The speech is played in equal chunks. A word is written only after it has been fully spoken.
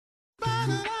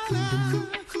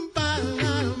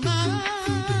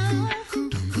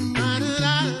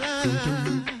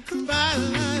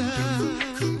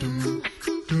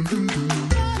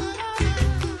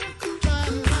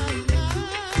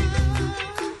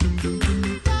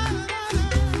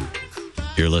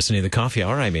You're listening to The Coffee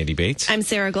Hour. I'm Andy Bates. I'm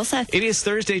Sarah Gulseth. It is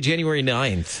Thursday, January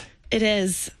 9th. It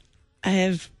is. You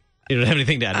don't have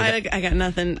anything to add to that? I got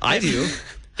nothing. I do.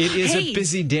 It is a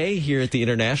busy day here at the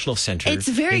International Center. It's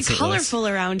very colorful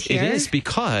around here. It is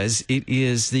because it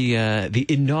is the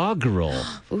inaugural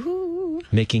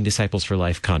Making Disciples for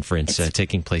Life conference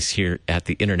taking place here at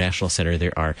the International Center.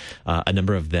 There are a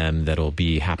number of them that will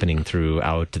be happening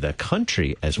throughout the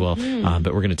country as well.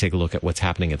 But we're going to take a look at what's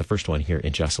happening at the first one here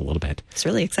in just a little bit. It's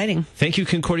really exciting. Thank you,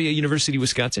 Concordia University,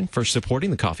 Wisconsin, for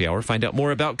supporting the Coffee Hour. Find out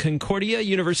more about Concordia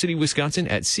University, Wisconsin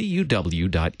at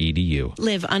cuw.edu.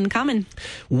 Live uncommon.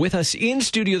 With us in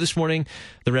studio this morning,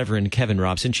 the Reverend Kevin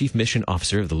Robson, Chief Mission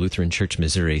Officer of the Lutheran Church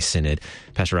Missouri Synod.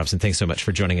 Pastor Robson, thanks so much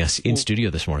for joining us in studio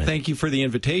this morning. Thank you for the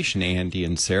invitation, Andy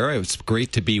and Sarah. It was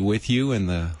great to be with you and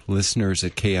the listeners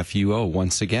at KFUO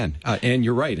once again. And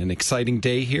you're right, an exciting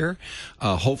day here.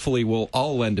 Hopefully we'll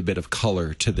all lend a bit of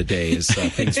color to the day as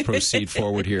things proceed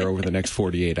forward here over the next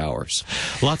 48 hours.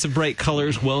 Lots of bright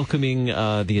colors welcoming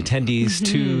the attendees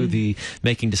to the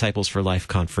Making Disciples for Life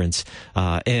conference.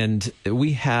 And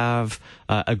we have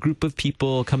a group of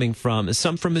people coming from,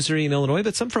 some from Missouri and Illinois,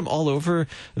 but some from all over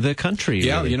the country.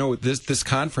 Yeah, really. You know, this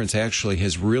conference actually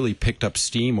has really picked up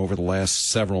steam over the last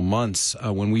several months.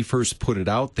 When we first put it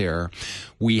out there,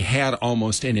 we had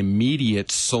almost an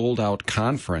immediate sold-out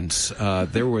conference.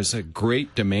 There was a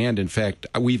great demand. In fact,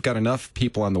 we've got enough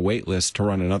people on the wait list to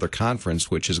run another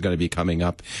conference, which is going to be coming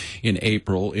up in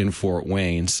April in Fort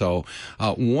Wayne. So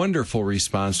wonderful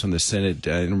response from the Synod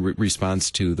in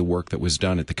response to the work that was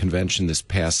done at the convention this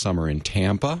past summer in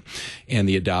Tampa and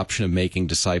the adoption of Making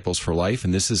Disciples for Life.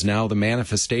 And this is now the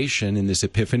manifestation in this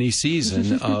Epiphany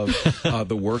season of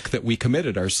the work that we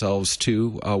committed ourselves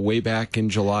to way back in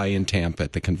July in Tampa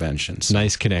at the conventions.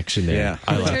 Nice connection there. Yeah.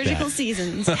 I like Liturgical that.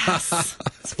 seasons. Yes.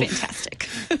 It's fantastic.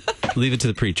 Leave it to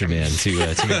the preacher man to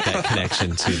make that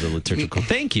connection to the liturgical.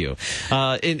 Thank you.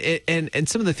 And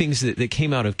some of the things that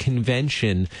came out of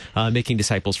convention, Making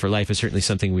Disciples for Life, is certainly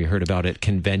something we heard about at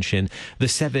convention. The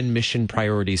 7 mission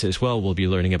priorities as well. We'll be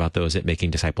learning about those at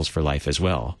Making Disciples for Life as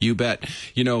well. You bet.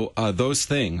 You know, those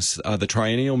things, the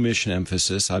triennial mission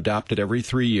emphasis, adopted every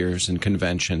 3 years in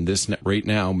convention, this right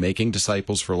now, Making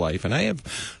Disciples for Life. And I have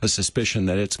a suspicion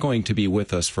that it's going to be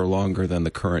with us for longer than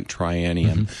the current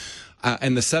triennium.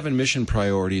 And the 7 mission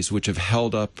priorities, which have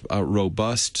held up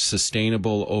robust,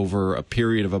 sustainable over a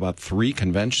period of about 3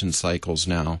 convention cycles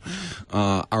now,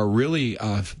 are really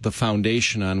the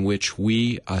foundation on which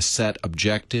we set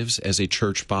objectives as a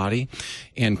church body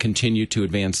and continue to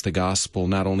advance the gospel,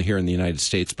 not only here in the United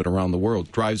States, but around the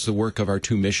world. Drives the work of our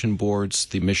 2 mission boards,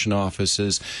 the mission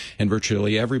offices, and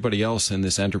virtually everybody else in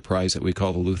this enterprise that we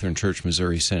call the Lutheran Church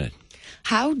Missouri Synod.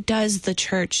 How does the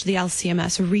church, the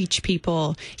LCMS, reach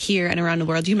people here and around the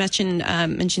world? You mentioned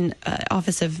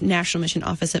Office of National Mission,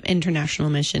 Office of International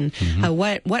Mission.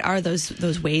 What are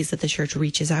those ways that the church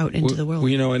reaches out into the world? Well,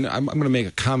 you know, and I'm going to make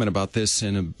a comment about this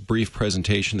in a brief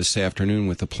presentation this afternoon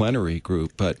with the plenary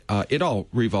group, but it all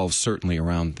revolves certainly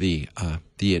around the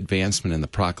advancement and the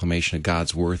proclamation of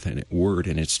God's word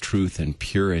and its truth and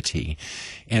purity.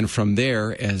 And from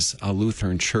there, as a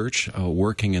Lutheran church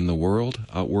working in the world,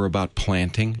 we're about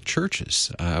planting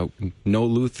churches. No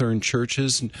Lutheran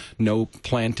churches, no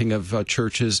planting of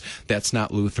churches. That's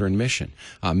not Lutheran mission.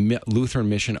 Lutheran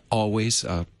mission always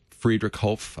Friedrich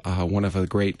Hopf, one of the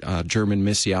great German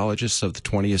missiologists of the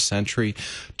 20th century,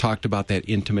 talked about that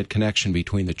intimate connection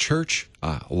between the church,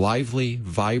 lively,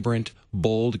 vibrant,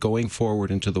 bold, going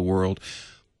forward into the world,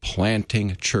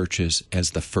 planting churches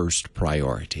as the first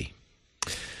priority.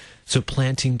 So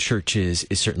planting churches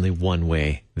is certainly one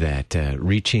way that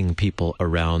reaching people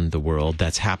around the world,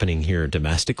 that's happening here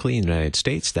domestically in the United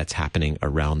States, that's happening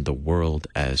around the world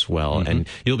as well. And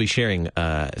you'll be sharing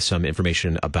some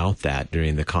information about that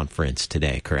during the conference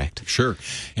today, correct? Sure.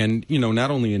 And, you know, not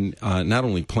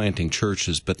only planting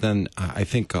churches, but then I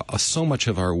think so much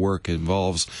of our work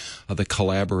involves the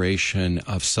collaboration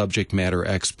of subject matter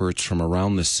experts from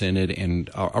around the Synod and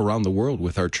around the world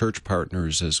with our church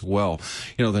partners as well.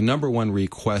 You know, the number one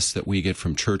request that we get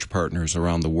from church partners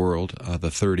around the world, the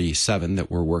 37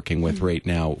 that we're working with right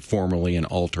now, formally in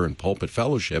altar and pulpit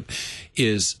fellowship,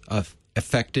 is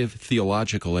effective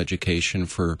theological education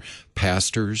for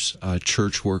pastors,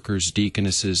 church workers,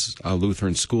 deaconesses,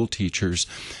 Lutheran school teachers.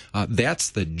 That's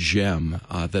the gem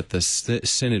that the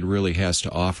Synod really has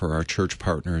to offer our church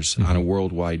partners on a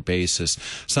worldwide basis,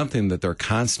 something that they're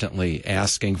constantly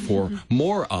asking for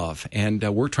more of. And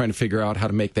we're trying to figure out how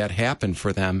to make that happen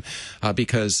for them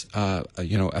because,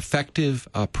 effective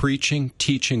preaching,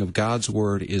 teaching of God's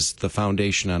Word is the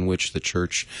foundation on which the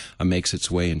church makes its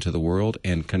way into the world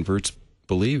and converts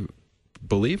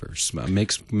believers,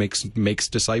 makes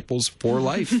disciples for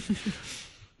life.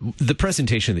 The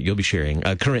presentation that you'll be sharing,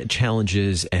 current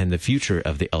challenges and the future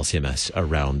of the LCMS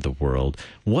around the world.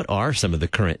 What are some of the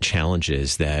current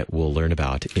challenges that we'll learn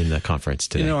about in the conference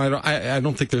today? I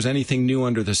don't think there's anything new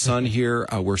under the sun here.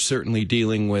 We're certainly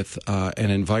dealing with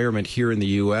an environment here in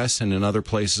the U.S. and in other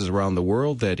places around the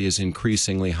world that is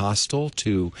increasingly hostile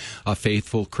to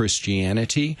faithful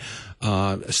Christianity.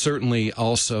 Certainly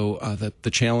also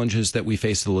the challenges that we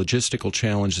face, the logistical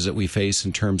challenges that we face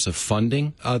in terms of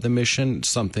funding the mission,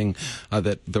 something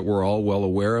that we're all well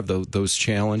aware of, those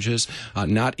challenges.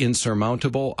 Not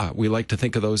insurmountable. We like to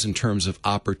think of those in terms of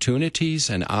opportunities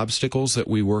and obstacles that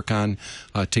we work on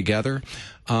together.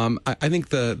 I think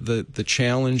the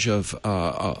challenge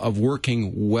of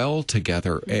working well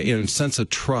together in a sense of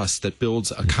trust that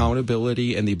builds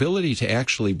accountability and the ability to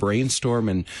actually brainstorm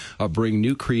and bring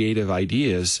new creative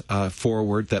ideas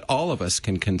forward that all of us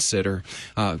can consider,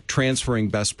 transferring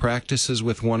best practices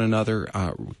with one another,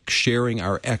 sharing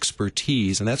our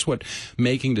expertise. And that's what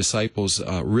making disciples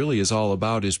really is all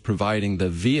about, is providing the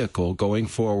vehicle going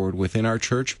forward within our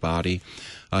church body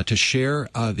to share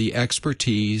the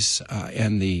expertise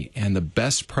and the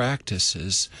best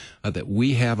practices that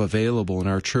we have available in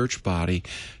our church body,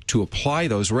 to apply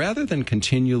those rather than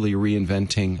continually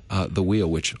reinventing the wheel,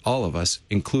 which all of us,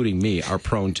 including me, are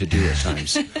prone to do at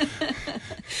times.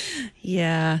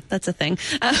 Yeah, that's a thing.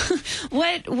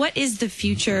 What is the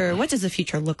future? What does the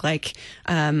future look like?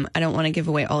 I don't want to give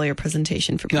away all your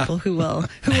presentation for people who will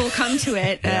come to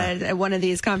it at one of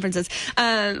these conferences.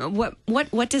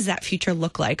 What does that future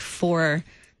look like for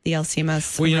the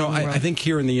LCMS? Well, I think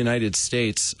here in the United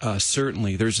States,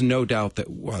 certainly there's no doubt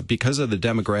that because of the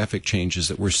demographic changes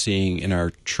that we're seeing in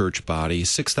our church body,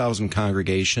 6,000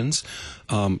 congregations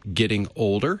getting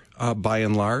older by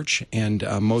and large, and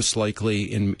most likely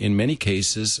in many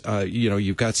cases,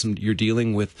 you're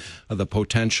dealing with the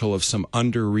potential of some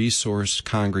under-resourced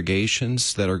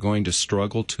congregations that are going to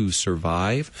struggle to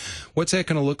survive. What's that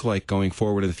going to look like going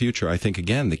forward in the future? I think,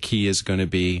 again, the key is going to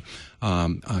be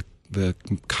the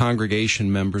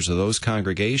congregation members of those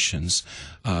congregations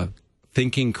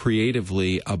thinking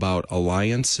creatively about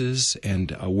alliances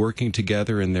and working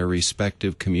together in their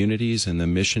respective communities in the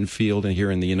mission field and here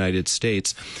in the United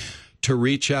States to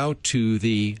reach out to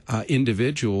the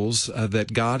individuals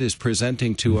that God is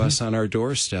presenting to us on our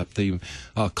doorstep, the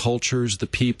cultures, the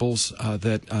peoples,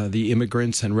 the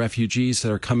immigrants and refugees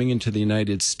that are coming into the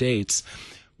United States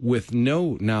with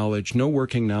no knowledge, no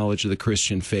working knowledge of the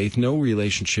Christian faith, no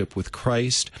relationship with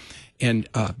Christ, and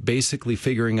basically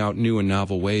figuring out new and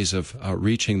novel ways of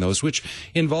reaching those, which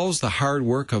involves the hard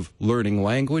work of learning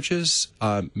languages,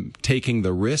 taking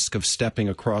the risk of stepping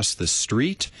across the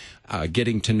street,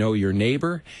 getting to know your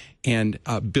neighbor, and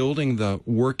building the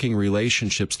working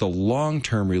relationships, the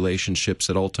long-term relationships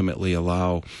that ultimately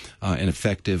allow an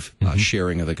effective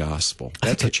sharing of the gospel.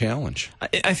 That's a challenge.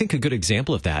 I think a good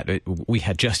example of that, we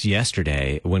had just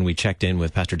yesterday when we checked in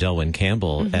with Pastor Delwyn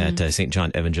Campbell at St.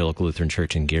 John Evangelical Lutheran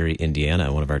Church in Gary,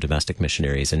 Indiana, one of our domestic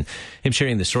missionaries, and him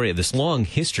sharing the story of this long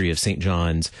history of St.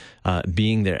 John's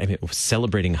being there. I mean,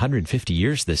 celebrating 150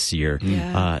 years this year,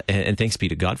 and thanks be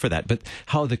to God for that. But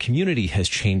how the community has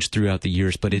changed throughout the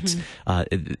years, but it's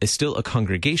still a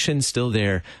congregation, still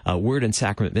there, word and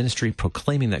sacrament ministry,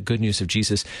 proclaiming that good news of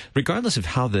Jesus, regardless of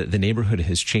how the neighborhood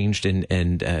has changed,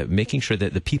 and making sure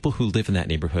that the people who live in that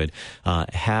neighborhood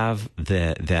have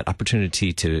that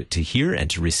opportunity to hear and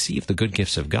to receive the good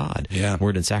gifts of God,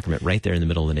 word and sacrament, right there in the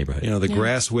middle of the neighborhood. The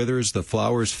grass withers, the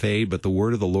flowers fade, but the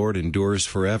word of the Lord endures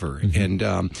forever. And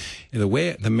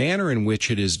the manner in which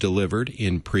it is delivered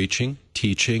in preaching,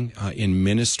 teaching, in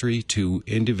ministry to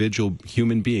individual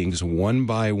human beings one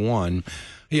by one,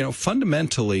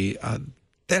 fundamentally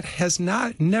that has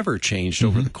never changed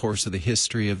over the course of the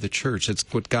history of the church. It's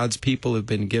what God's people have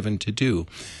been given to do.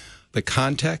 The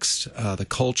context, the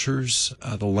cultures,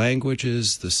 the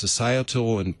languages, the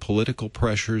societal and political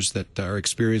pressures that are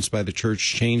experienced by the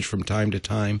church change from time to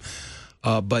time.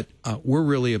 But we're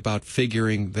really about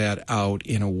figuring that out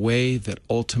in a way that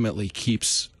ultimately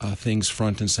keeps things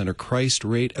front and center. Christ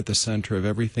right at the center of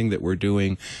everything that we're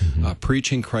doing,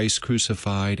 preaching Christ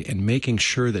crucified and making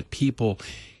sure that people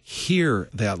hear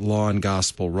that law and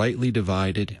gospel rightly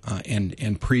divided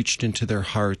and preached into their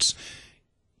hearts,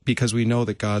 because we know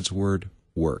that God's word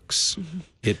works.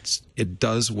 It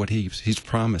does what he's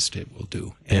promised it will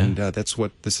do. And that's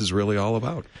what this is really all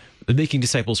about. The Making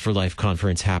Disciples for Life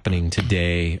conference happening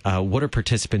today. What are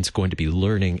participants going to be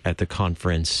learning at the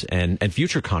conference and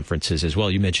future conferences as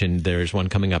well? You mentioned there's one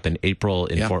coming up in April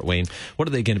in Fort Wayne. What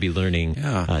are they going to be learning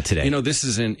today? This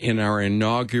is in our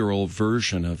inaugural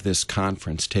version of this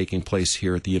conference taking place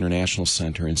here at the International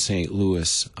Center in St.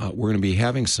 Louis. We're going to be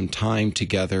having some time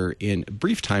together,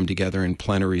 brief time together in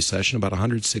plenary session, about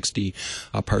 160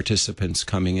 participants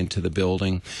coming into the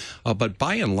building. But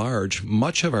by and large,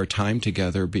 much of our time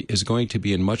together is going to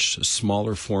be in much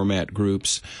smaller format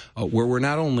groups where we're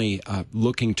not only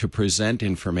looking to present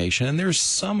information, and there's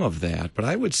some of that, but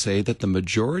I would say that the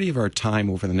majority of our time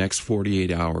over the next 48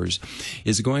 hours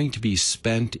is going to be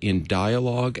spent in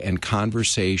dialogue and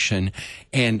conversation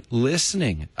and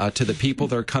listening to the people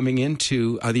that are coming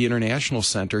into the International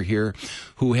Center here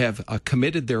who have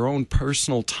committed their own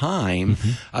personal time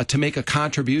to make a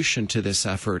contribution to this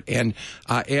effort. And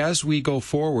as we go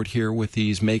forward here with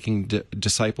these Making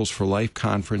Disciples for Life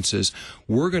conferences,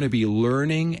 we're going to be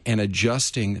learning and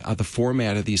adjusting the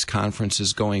format of these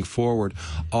conferences going forward,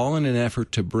 all in an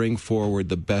effort to bring forward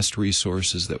the best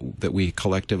resources that we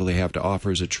collectively have to offer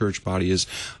as a church body, as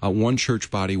one church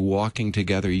body walking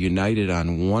together, united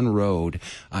on one road,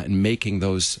 and making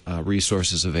those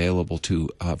resources available to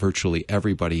virtually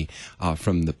everybody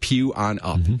from the pew on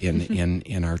up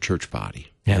in our church body.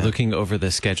 Yeah, looking over the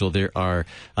schedule, there are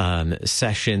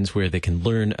sessions where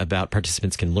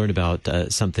participants can learn about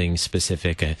something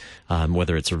specific,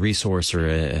 whether it's a resource or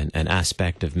an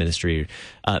aspect of ministry.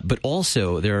 But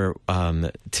also there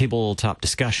are tabletop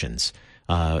discussions.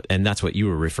 And that's what you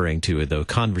were referring to, the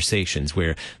conversations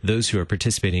where those who are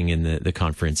participating in the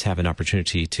conference have an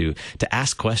opportunity to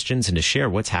ask questions and to share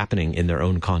what's happening in their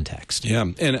own context.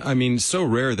 Yeah, and I mean, so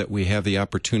rare that we have the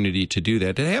opportunity to do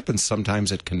that. It happens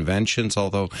sometimes at conventions,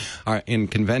 although in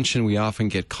convention we often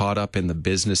get caught up in the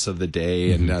business of the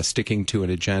day and sticking to an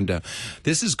agenda.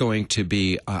 This is going to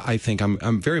be, I think,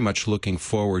 I'm very much looking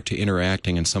forward to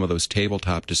interacting in some of those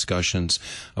tabletop discussions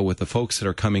with the folks that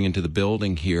are coming into the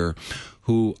building here,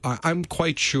 who I'm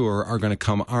quite sure are going to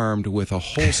come armed with a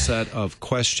whole set of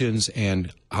questions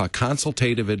and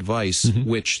consultative advice,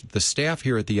 which the staff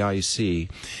here at the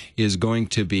IC is going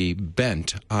to be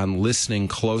bent on listening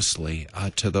closely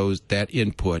to that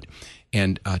input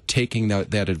and taking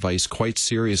that advice quite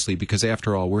seriously, because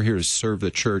after all, we're here to serve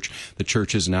the church. The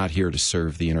church is not here to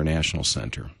serve the International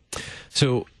Center.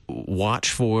 So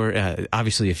watch for,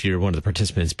 obviously, if you're one of the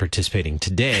participants participating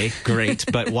today, great,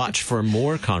 but watch for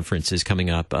more conferences coming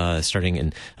up, starting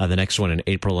in the next one in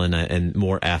April and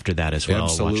more after that as well.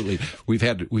 Absolutely. We've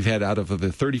had out of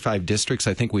the 35 districts,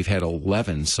 I think we've had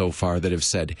 11 so far that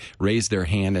have raised their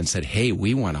hand and said, hey,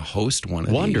 we want to host one of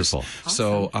these. Wonderful. Awesome.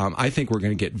 So I think we're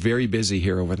going to get very busy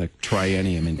here over the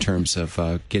triennium in terms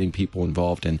of getting people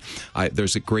involved, and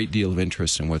there's a great deal of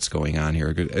interest in what's going on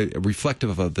here,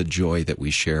 reflective of the joy that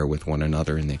we share with one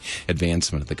another in the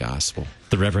advancement of the gospel.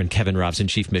 The Reverend Kevin Robson,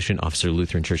 Chief Mission Officer,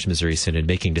 Lutheran Church Missouri Synod,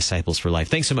 Making Disciples for Life.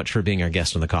 Thanks so much for being our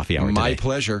guest on the Coffee Hour today. My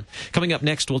pleasure. Coming up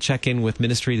next, we'll check in with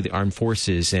Ministry to the Armed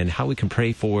Forces and how we can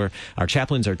pray for our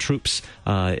chaplains, our troops,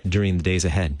 during the days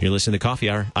ahead. You're listening to the Coffee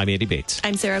Hour. I'm Andy Bates.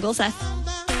 I'm Sarah Golseth.